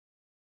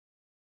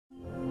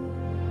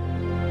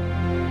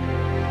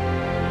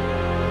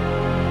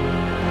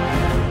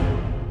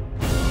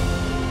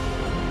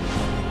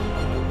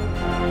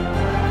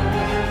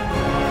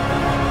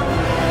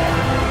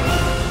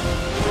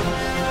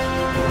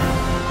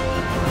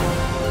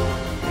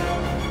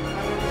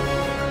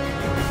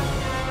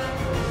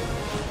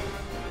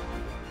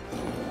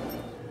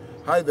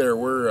Hi there,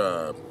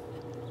 we're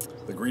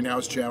the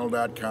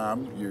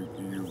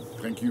greenhousechannel.com.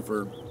 Thank you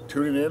for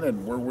tuning in,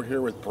 and we're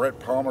here with Brett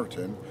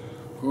Palmerton,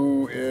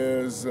 who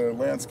is a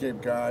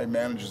landscape guy,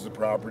 manages the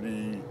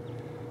property,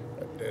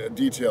 a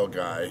detail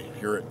guy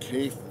here at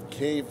Cave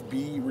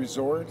B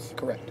Resort.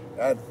 Correct.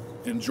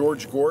 In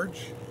George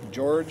Gorge?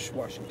 George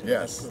Washington.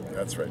 Yes,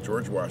 that's right,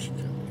 George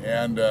Washington.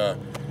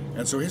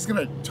 And so he's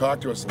going to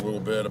talk to us a little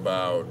bit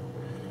about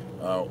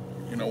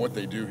what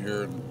they do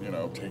here,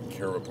 and taking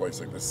care of a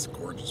place like this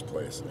gorgeous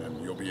place,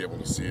 and you'll be able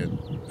to see it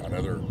on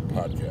other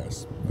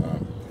podcasts.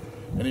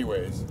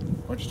 Anyways,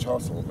 why don't you tell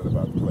us a little bit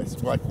about the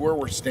place, like where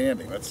we're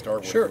standing? Let's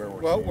start with Sure. where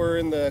we're Well, standing. we're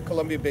in the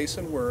Columbia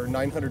Basin. We're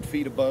 900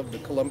 feet above the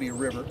Columbia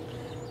River.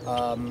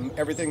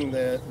 Everything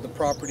that the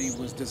property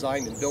was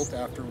designed and built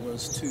after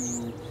was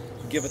to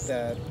give it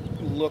that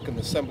look and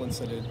the semblance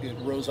that it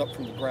rose up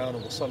from the ground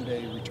and will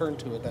someday return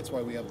to it. That's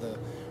why we have the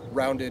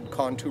rounded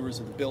contours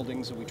of the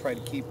buildings that we try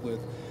to keep with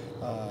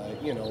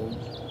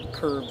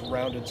curved,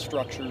 rounded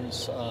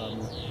structures.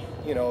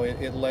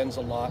 It lends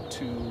a lot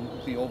to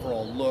the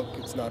overall look.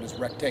 It's not as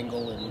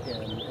rectangle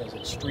and as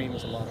extreme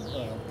as a lot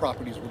of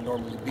properties would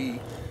normally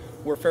be.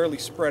 We're fairly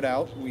spread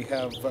out. We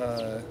have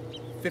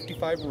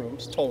 55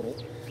 rooms total.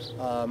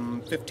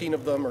 15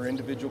 of them are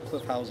individual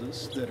cliff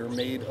houses that are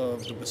made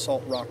of the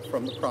basalt rock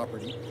from the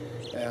property.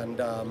 And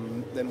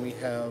then we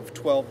have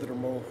 12 that are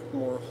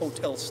more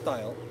hotel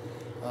style.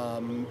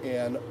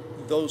 And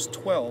those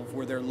 12,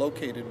 where they're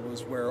located,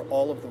 was where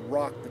all of the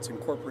rock that's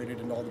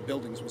incorporated in all the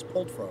buildings was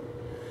pulled from.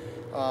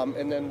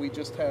 And then we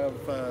just have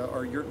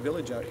our Yurt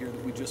Village out here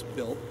that we just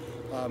built.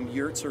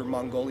 Yurts are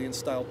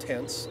Mongolian-style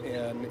tents,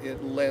 and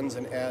it lends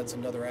and adds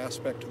another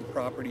aspect to the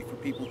property for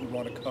people who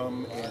want to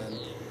come and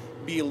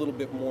be a little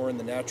bit more in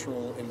the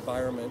natural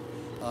environment.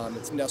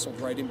 It's nestled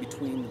right in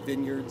between the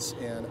vineyards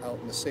and out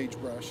in the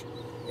sagebrush,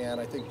 and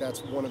I think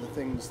that's one of the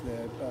things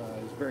that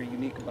is very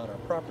unique about our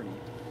property.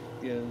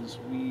 Is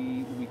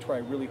we try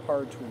really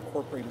hard to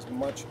incorporate as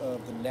much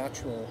of the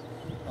natural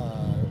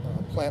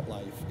plant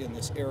life in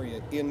this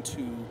area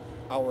into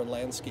our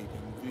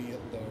landscaping, via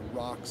the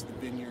rocks, the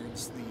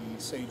vineyards,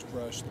 the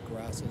sagebrush, the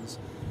grasses.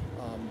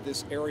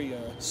 This area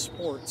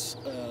sports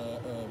a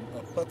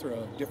plethora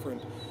of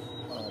different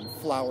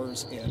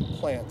flowers and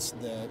plants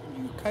that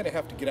you kind of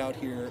have to get out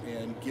here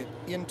and get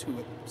into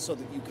it so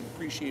that you can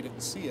appreciate it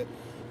and see it.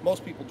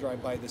 Most people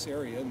drive by this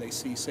area and they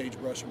see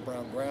sagebrush and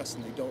brown grass,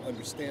 and they don't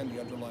understand the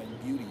underlying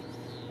beauty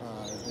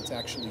that's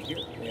actually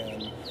here.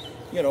 And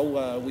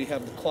we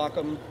have the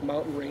Clockham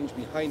mountain range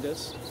behind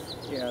us,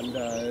 and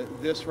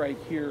this right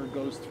here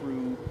goes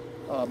through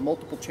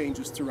multiple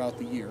changes throughout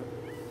the year.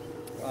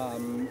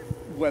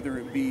 Whether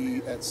it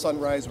be at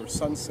sunrise or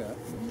sunset,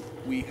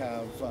 we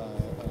have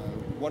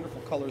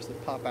wonderful colors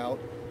that pop out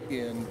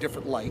in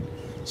different light.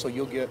 So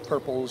you'll get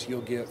purples,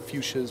 you'll get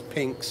fuchsias,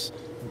 pinks,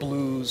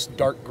 blues,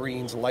 dark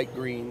greens, light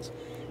greens,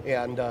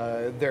 and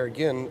they're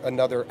again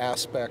another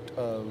aspect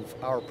of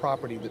our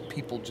property that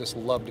people just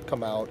love to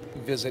come out,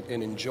 visit,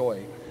 and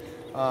enjoy.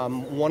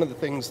 One of the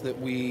things that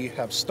we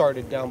have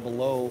started down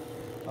below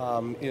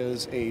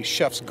is a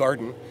chef's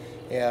garden,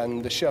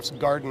 and the chef's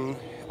garden,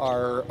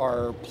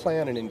 our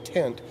plan and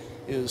intent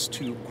is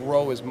to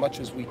grow as much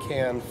as we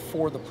can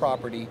for the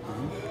property,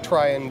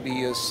 try and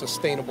be as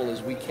sustainable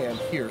as we can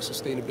here.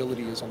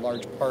 Sustainability is a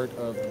large part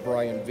of the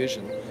Bryan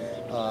vision.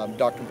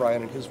 Dr.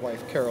 Bryan and his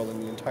wife Carol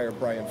and the entire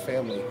Bryan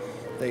family,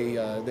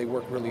 they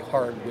work really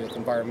hard with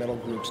environmental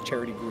groups,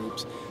 charity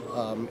groups,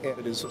 and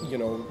it is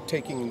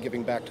taking and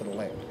giving back to the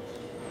land.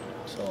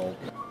 So.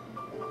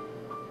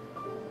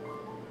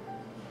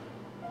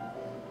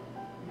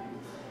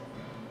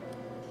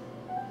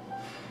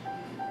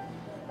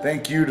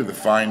 Thank you to the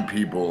fine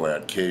people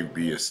at Cave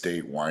B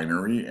Estate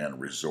Winery and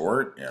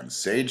Resort and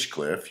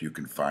Sagecliff. You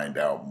can find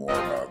out more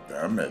about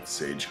them at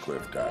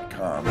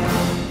sagecliff.com.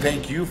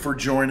 Thank you for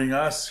joining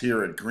us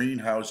here at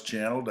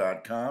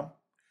greenhousechannel.com.